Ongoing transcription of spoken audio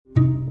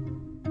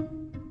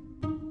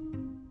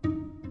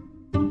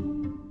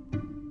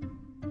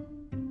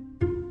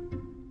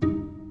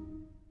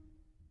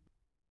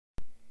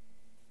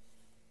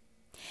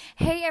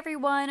Hey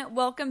everyone,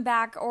 welcome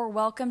back or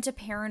welcome to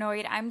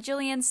Paranoid. I'm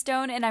Jillian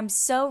Stone and I'm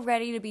so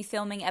ready to be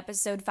filming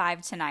episode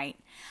 5 tonight.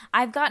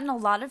 I've gotten a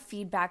lot of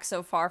feedback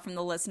so far from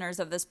the listeners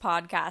of this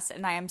podcast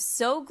and I am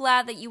so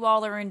glad that you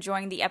all are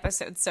enjoying the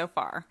episodes so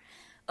far.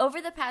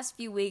 Over the past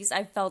few weeks,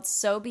 I've felt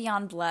so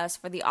beyond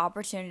blessed for the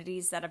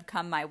opportunities that have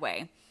come my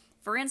way.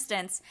 For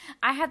instance,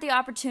 I had the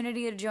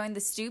opportunity to join the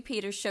Stu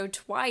Peters show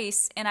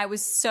twice and I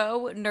was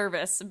so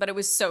nervous, but it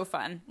was so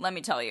fun, let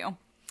me tell you.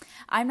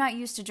 I'm not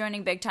used to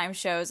joining big time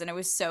shows and it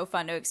was so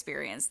fun to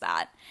experience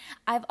that.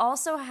 I've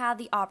also had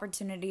the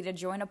opportunity to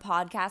join a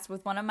podcast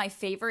with one of my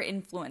favorite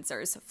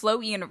influencers,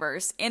 Float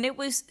Universe, and it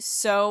was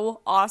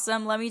so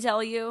awesome, let me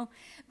tell you.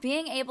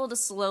 Being able to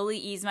slowly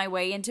ease my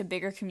way into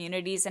bigger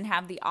communities and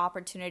have the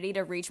opportunity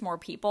to reach more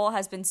people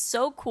has been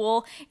so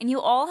cool, and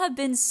you all have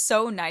been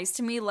so nice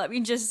to me, let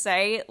me just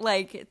say.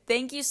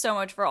 Thank you so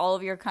much for all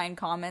of your kind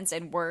comments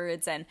and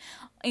words and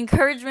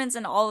encouragements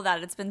and all of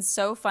that. It's been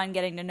so fun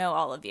getting to know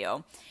all of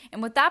you.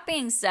 And with that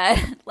being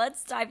said,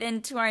 let's dive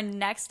into our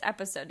next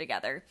episode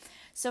together.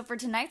 So for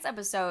tonight's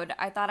episode,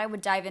 I thought I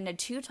would dive into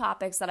two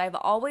topics that I've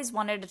always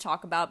wanted to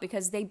talk about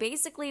because they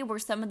basically were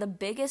some of the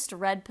biggest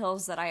red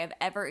pills that I have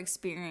ever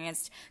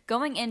experienced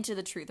going into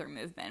the truther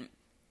movement.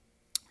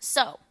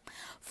 So,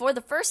 for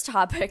the first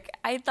topic,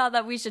 I thought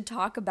that we should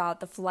talk about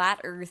the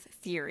flat earth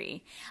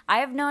theory. I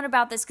have known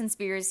about this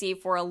conspiracy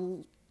for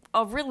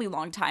a really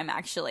long time,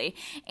 actually.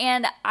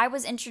 And I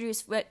was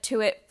introduced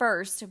to it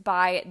first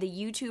by the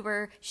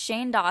YouTuber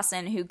Shane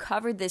Dawson, who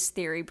covered this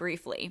theory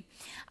briefly.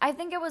 I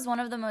think it was one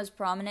of the most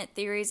prominent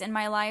theories in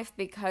my life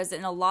because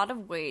in a lot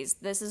of ways,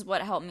 this is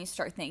what helped me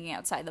start thinking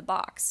outside the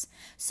box.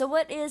 So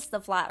what is the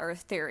flat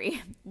earth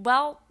theory?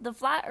 Well, the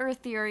flat earth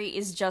theory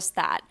is just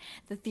that,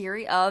 the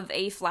theory of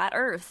a flat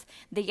earth.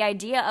 The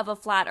idea of a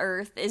flat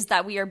earth is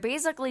that we are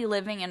basically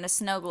living in a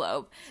snow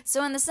globe.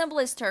 So in the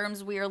simplest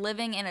terms, we are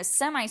living in a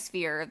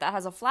semi-sphere that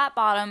has a flat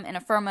bottom and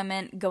a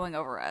firmament going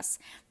over us.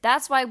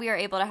 That's why we are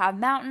able to have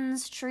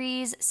mountains,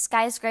 trees,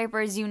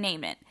 skyscrapers, you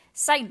name it.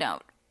 Side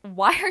note,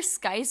 why are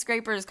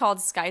skyscrapers called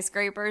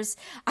skyscrapers?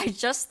 I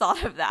just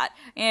thought of that.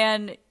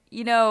 And,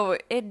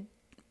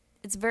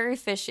 it's very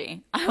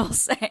fishy, I will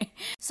say.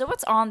 So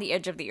what's on the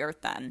edge of the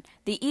earth then?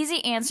 The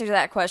easy answer to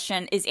that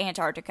question is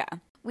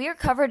Antarctica. We are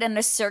covered in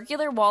a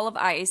circular wall of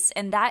ice,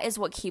 and that is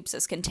what keeps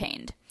us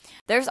contained.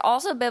 There's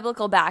also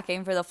biblical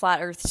backing for the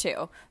flat earth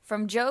too,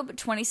 from Job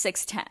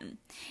 26:10.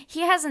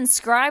 He has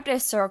inscribed a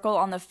circle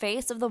on the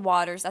face of the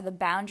waters at the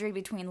boundary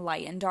between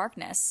light and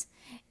darkness.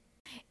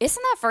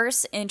 Isn't that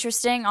verse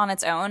interesting on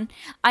its own?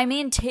 I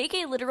mean, take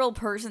a literal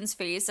person's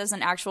face as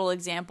an actual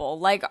example.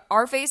 Like,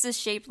 our face is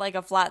shaped like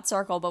a flat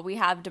circle, but we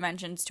have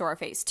dimensions to our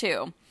face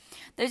too.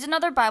 There's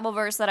another Bible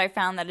verse that I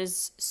found that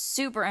is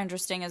super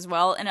interesting as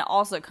well, and it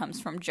also comes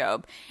from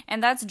Job,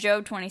 and that's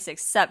Job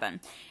 26:7.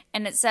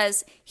 And it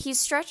says, "He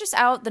stretches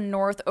out the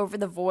north over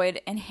the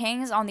void and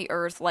hangs on the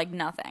earth like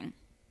nothing."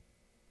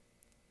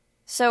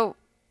 So,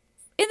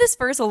 in this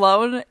verse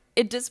alone,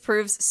 it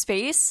disproves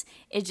space,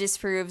 it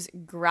disproves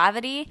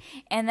gravity,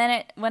 and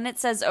then when it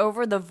says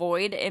over the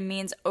void, it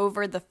means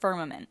over the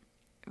firmament.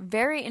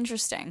 Very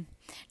interesting.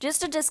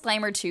 Just a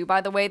disclaimer too,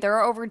 by the way, there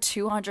are over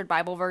 200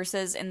 Bible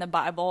verses in the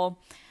Bible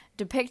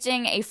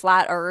depicting a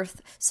flat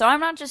earth, so I'm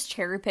not just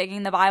cherry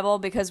picking the Bible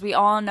because we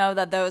all know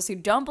that those who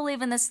don't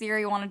believe in this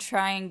theory want to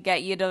try and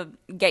get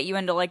you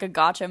into like a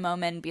gotcha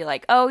moment and be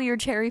like, oh, you're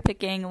cherry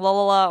picking, la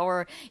la la,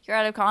 or you're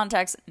out of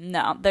context.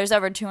 No, there's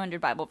over 200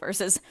 Bible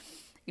verses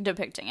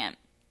depicting it.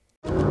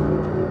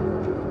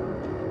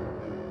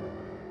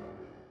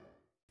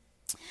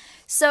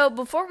 So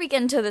before we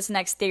get into this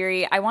next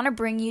theory, I want to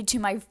bring you to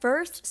my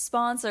first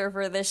sponsor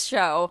for this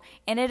show,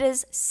 and it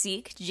is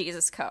Seek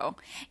Jesus Co.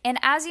 And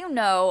as you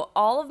know,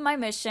 all of my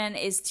mission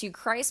is to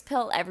Christ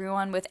pill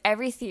everyone with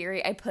every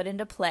theory I put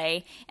into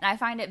play, and I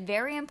find it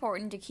very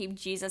important to keep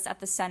Jesus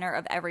at the center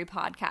of every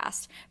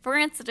podcast. For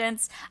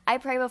instance, I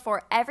pray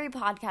before every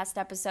podcast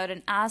episode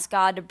and ask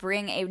God to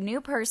bring a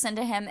new person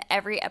to Him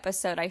every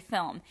episode I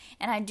film,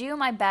 and I do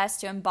my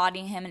best to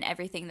embody Him in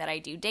everything that I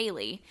do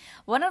daily.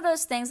 One of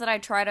those things that I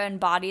try to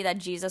embody that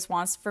Jesus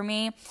wants for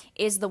me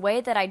is the way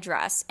that I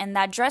dress, and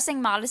that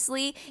dressing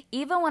modestly,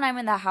 even when I'm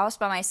in the house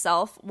by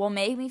myself, will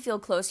make me feel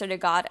closer to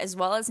God as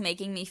well as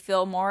making me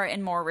feel more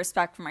and more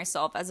respect for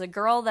myself as a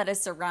girl that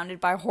is surrounded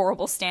by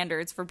horrible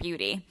standards for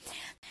beauty.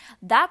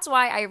 That's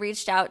why I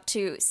reached out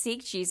to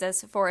Seek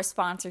Jesus for a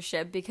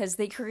sponsorship, because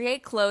they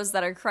create clothes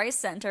that are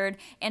Christ-centered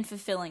and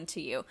fulfilling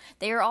to you.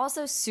 They are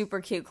also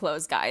super cute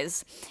clothes,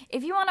 guys.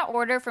 If you want to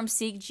order from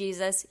Seek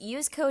Jesus,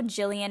 use code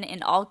Jillian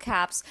in all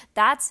caps.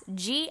 That's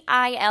GILLYAN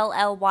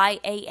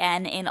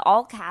in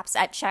all caps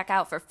at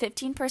checkout for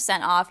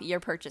 15% off your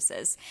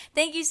purchases.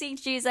 Thank you,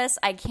 Seek Jesus.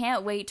 I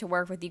can't wait to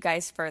work with you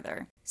guys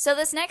further. So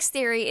this next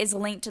theory is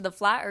linked to the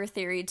flat earth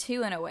theory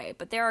too in a way,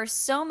 but there are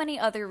so many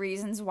other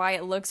reasons why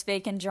it looks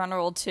fake in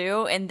general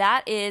too, and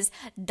that is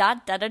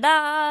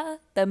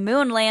the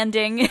moon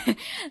landing.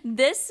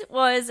 This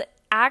was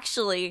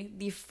actually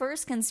the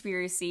first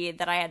conspiracy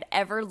that I had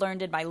ever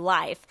learned in my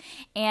life,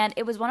 and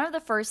it was one of the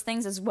first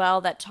things as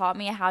well that taught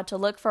me how to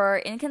look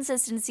for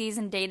inconsistencies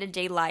in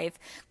day-to-day life,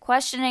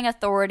 questioning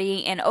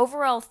authority, and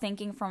overall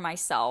thinking for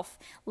myself.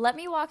 Let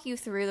me walk you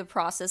through the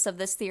process of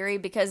this theory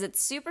because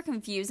it's super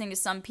confusing to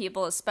some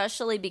people,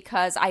 especially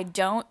because I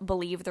don't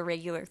believe the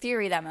regular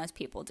theory that most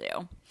people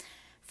do.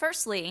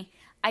 Firstly,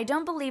 I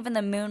don't believe in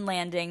the moon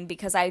landing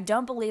because I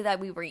don't believe that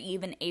we were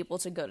even able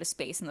to go to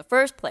space in the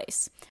first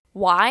place.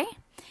 Why?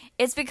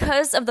 It's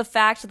because of the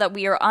fact that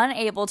we are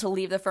unable to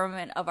leave the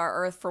firmament of our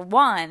Earth, for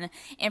one,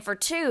 and for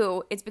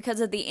two, it's because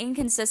of the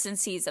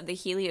inconsistencies of the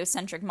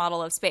heliocentric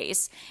model of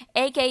space,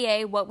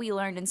 aka what we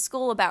learned in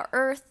school about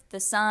Earth, the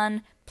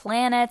sun,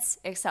 planets,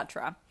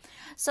 etc.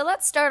 So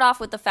let's start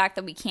off with the fact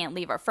that we can't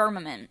leave our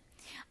firmament.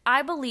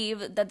 I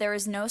believe that there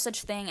is no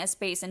such thing as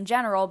space in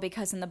general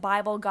because in the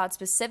Bible, God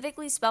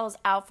specifically spells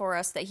out for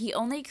us that He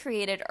only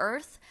created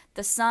Earth,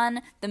 the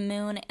sun, the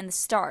moon, and the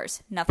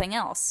stars, nothing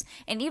else.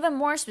 And even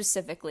more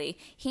specifically,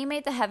 He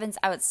made the heavens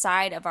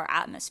outside of our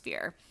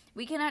atmosphere.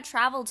 We cannot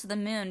travel to the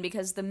moon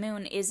because the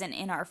moon isn't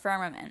in our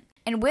firmament.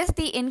 And with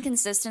the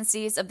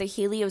inconsistencies of the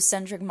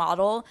heliocentric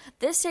model,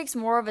 this takes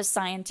more of a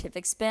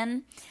scientific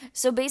spin.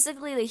 So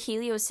basically, the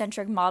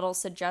heliocentric model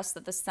suggests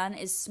that the sun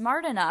is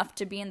smart enough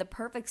to be in the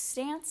perfect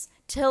stance,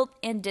 tilt,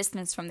 and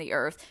distance from the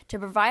Earth to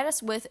provide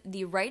us with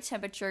the right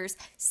temperatures,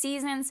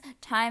 seasons,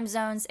 time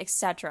zones,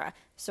 etc.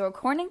 So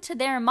according to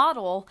their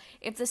model,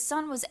 if the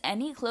sun was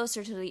any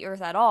closer to the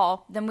Earth at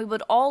all, then we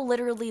would all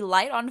literally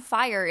light on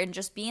fire and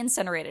just be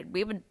incinerated.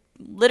 We would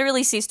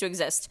literally cease to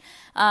exist.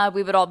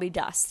 We would all be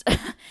dust.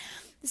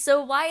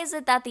 So why is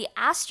it that the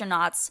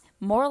astronauts,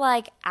 more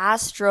like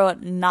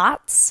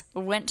astronauts,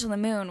 went to the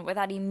moon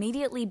without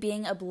immediately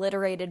being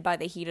obliterated by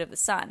the heat of the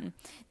sun?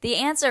 The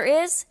answer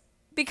is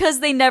because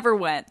they never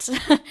went.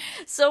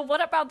 So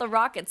what about the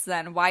rockets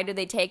then? Why do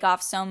they take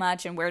off so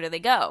much and where do they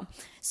go?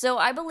 So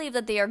I believe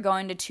that they are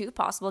going to two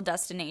possible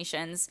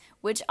destinations,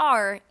 which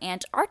are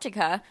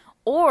Antarctica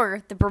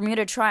or the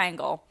Bermuda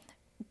Triangle.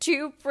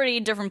 Two pretty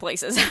different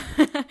places,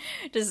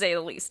 to say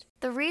the least.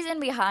 The reason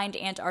behind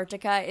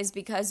Antarctica is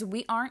because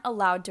we aren't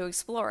allowed to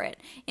explore it.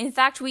 In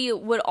fact, we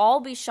would all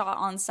be shot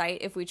on sight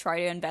if we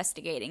try to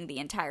investigating the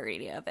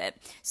entirety of it.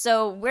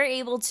 So we're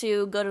able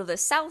to go to the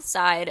south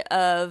side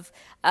of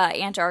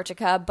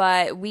Antarctica,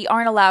 but we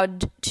aren't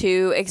allowed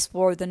to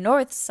explore the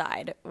north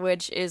side,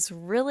 which is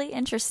really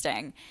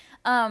interesting.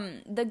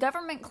 The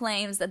government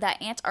claims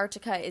that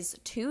Antarctica is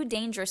too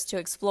dangerous to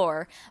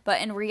explore, but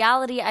in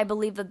reality, I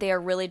believe that they are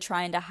really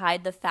trying to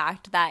hide the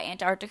fact that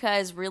Antarctica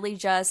is really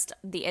just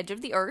the edge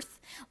of the Earth,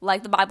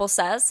 like the Bible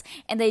says,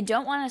 and they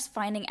don't want us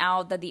finding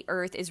out that the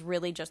Earth is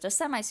really just a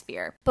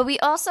semisphere. But we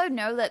also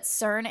know that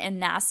CERN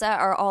and NASA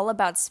are all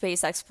about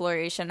space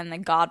exploration and the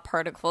God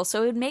particle,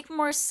 so it would make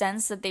more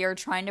sense that they are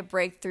trying to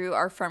break through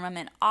our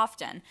firmament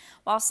often,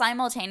 while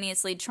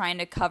simultaneously trying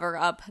to cover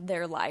up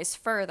their lies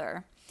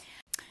further.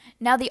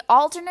 Now, the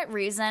alternate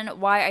reason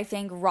why I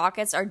think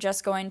rockets are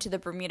just going to the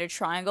Bermuda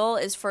Triangle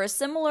is for a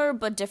similar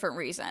but different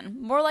reason,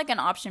 more like an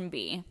option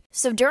B.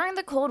 So during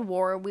the Cold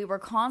War, we were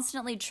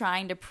constantly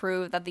trying to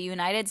prove that the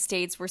United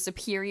States were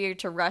superior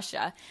to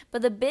Russia,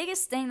 but the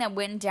biggest thing that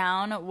went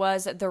down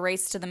was the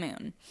race to the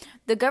moon.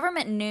 The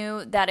government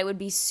knew that it would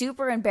be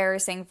super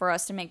embarrassing for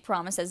us to make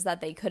promises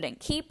that they couldn't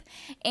keep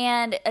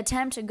and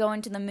attempt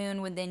going to the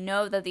moon when they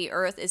know that the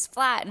Earth is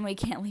flat and we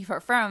can't leave our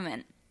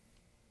firmament.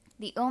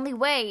 The only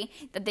way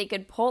that they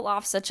could pull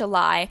off such a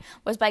lie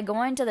was by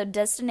going to the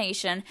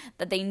destination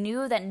that they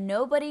knew that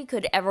nobody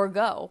could ever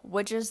go,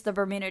 which is the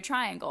Bermuda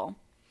Triangle.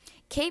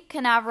 Cape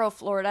Canaveral,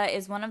 Florida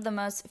is one of the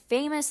most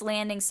famous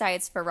landing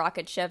sites for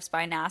rocket ships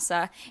by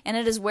NASA, and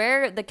it is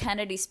where the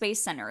Kennedy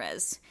Space Center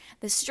is.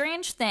 The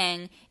strange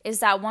thing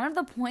is that one of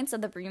the points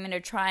of the Bermuda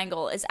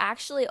Triangle is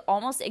actually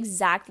almost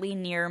exactly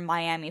near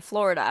Miami,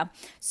 Florida.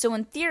 So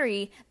in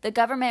theory, the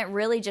government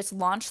really just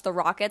launched the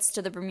rockets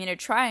to the Bermuda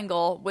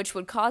Triangle, which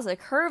would cause a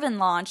curve in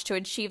launch to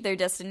achieve their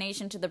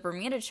destination to the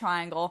Bermuda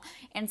Triangle,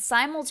 and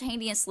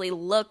simultaneously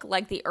look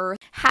like the Earth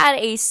had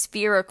a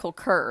spherical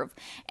curve.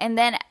 And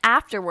then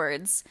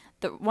afterwards,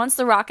 once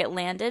the rocket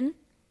landed,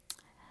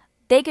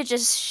 they could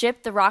just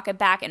ship the rocket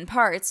back in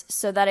parts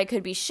so that it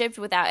could be shipped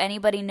without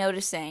anybody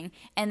noticing,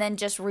 and then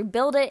just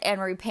rebuild it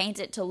and repaint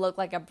it to look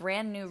like a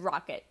brand new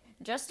rocket,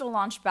 just to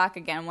launch back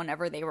again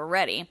whenever they were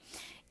ready.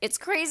 It's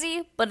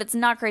crazy, but it's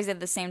not crazy at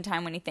the same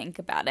time when you think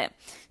about it.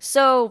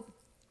 So,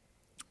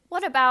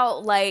 what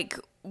about, like,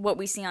 what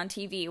we see on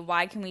TV?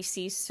 Why can we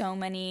see so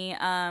many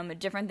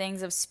different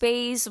things of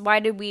space? Why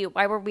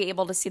were we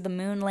able to see the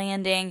moon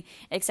landing,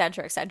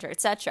 etc., etc.,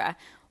 etc.?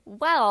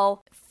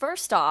 Well,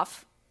 first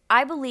off,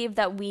 I believe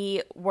that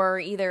we were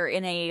either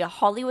in a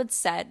Hollywood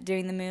set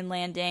during the moon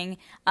landing.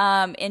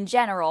 In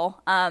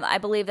general, I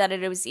believe that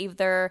it was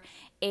either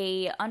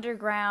a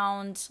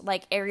underground,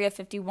 like Area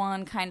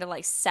 51 kind of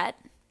like set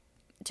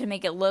to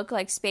make it look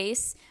like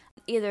space,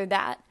 either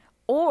that,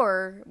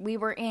 or we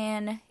were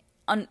in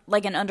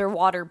like an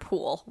underwater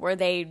pool where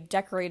they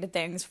decorated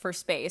things for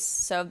space.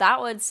 So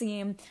that would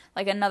seem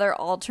like another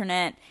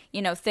alternate,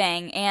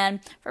 thing. And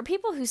for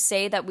people who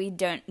say that we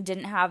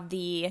didn't have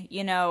the,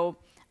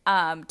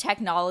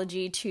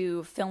 technology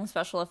to film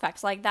special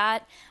effects like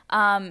that,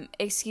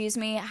 excuse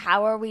me,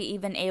 how are we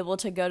even able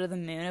to go to the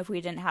moon if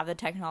we didn't have the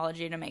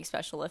technology to make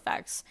special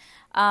effects?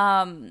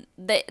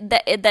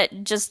 That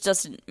just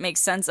doesn't make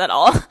sense at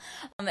all.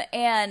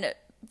 And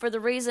for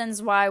the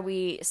reasons why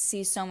we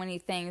see so many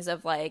things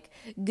of like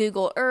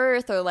Google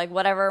Earth or like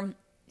whatever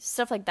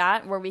stuff like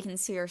that where we can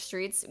see our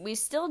streets, we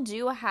still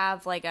do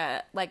have like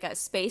a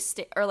space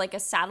or like a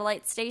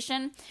satellite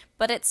station,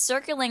 but it's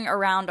circling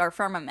around our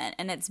firmament,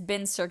 and it's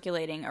been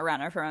circulating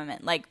around our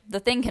firmament. Like the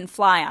thing can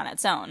fly on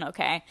its own,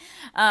 okay?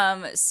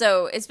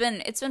 So it's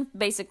been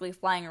basically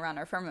flying around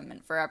our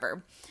firmament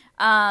forever.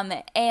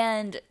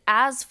 And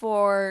as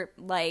for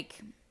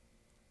like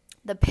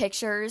the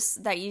pictures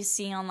that you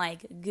see on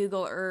like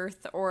Google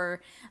Earth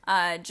or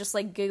just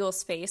like Google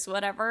Space,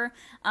 whatever,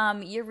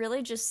 you're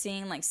really just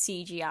seeing like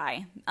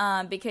CGI,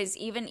 because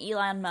even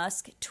Elon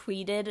Musk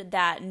tweeted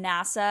that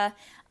NASA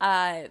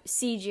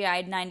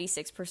CGI'd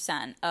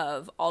 96%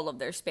 of all of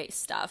their space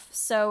stuff.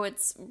 So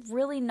it's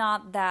really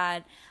not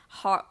that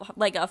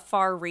like a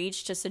far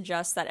reach to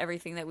suggest that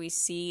everything that we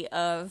see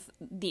of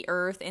the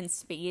Earth in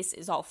space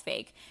is all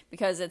fake,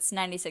 because it's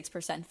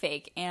 96%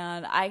 fake,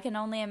 and I can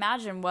only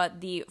imagine what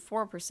the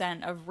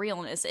 4% of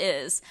realness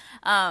is.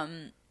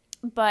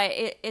 But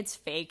it's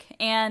fake.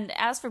 And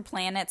as for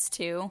planets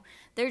too,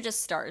 they're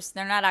just stars.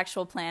 They're not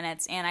actual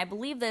planets, and I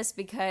believe this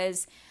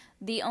because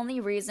the only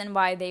reason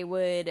why they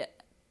would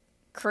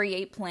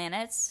create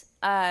planets,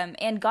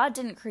 and God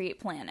didn't create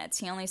planets.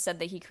 He only said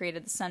that he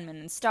created the sun, moon,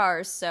 and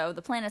stars, so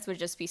the planets would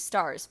just be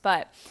stars.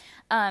 But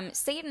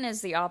Satan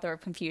is the author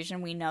of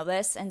confusion, we know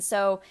this, and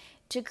so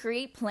to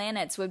create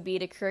planets would be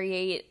to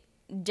create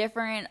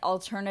different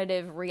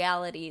alternative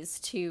realities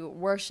to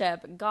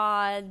worship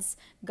gods,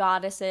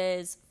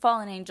 goddesses,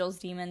 fallen angels,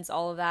 demons,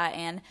 all of that,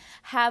 and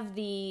have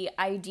the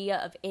idea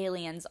of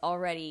aliens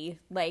already,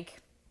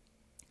 like,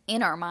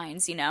 in our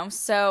minds,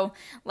 So,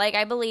 like,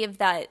 I believe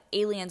that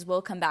aliens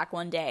will come back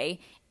one day,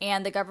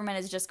 and the government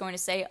is just going to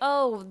say,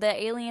 oh,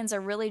 the aliens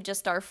are really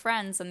just our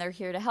friends, and they're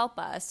here to help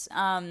us.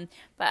 But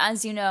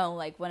as you know,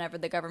 like, whenever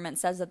the government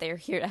says that they're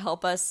here to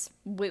help us,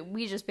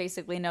 we just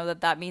basically know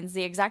that that means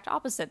the exact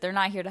opposite. They're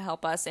not here to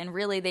help us, and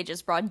really they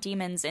just brought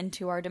demons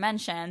into our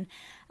dimension,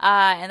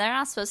 and they're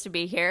not supposed to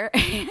be here.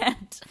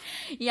 And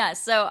yeah,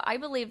 so I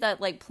believe that,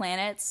 like,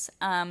 planets,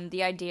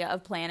 the idea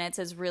of planets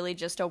is really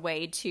just a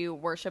way to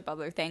worship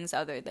other things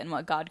other than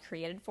what God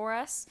created for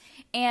us.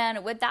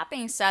 And with that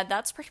being said,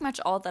 that's pretty much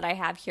all that I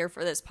have here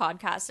for this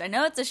podcast. I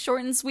know it's a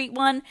short and sweet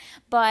one,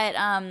 but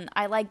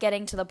I like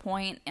getting to the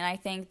point, and I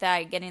think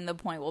that getting to the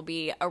point will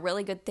be a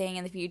really good thing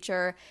in the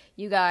future.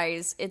 You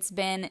guys, it's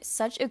been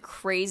such a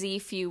crazy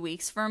few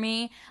weeks for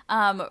me.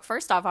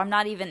 First off, I'm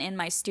not even in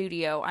my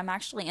studio. I'm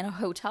actually in a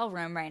hotel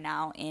room right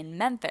now in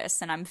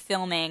Memphis, and I'm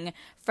filming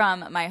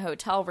from my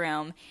hotel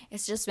room.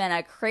 It's just been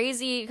a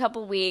crazy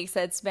couple weeks.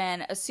 It's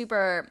been a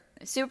super,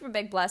 super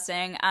big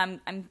blessing.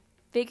 I'm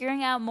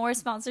figuring out more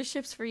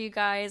sponsorships for you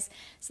guys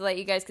so that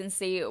you guys can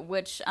see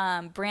which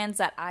brands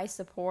that I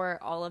support,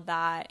 all of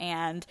that.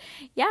 And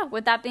yeah,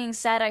 with that being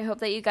said, I hope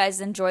that you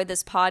guys enjoyed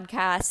this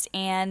podcast,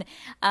 and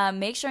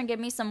make sure and give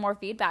me some more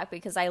feedback,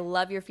 because I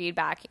love your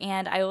feedback,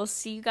 and I will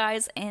see you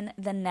guys in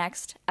the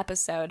next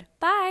episode.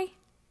 Bye!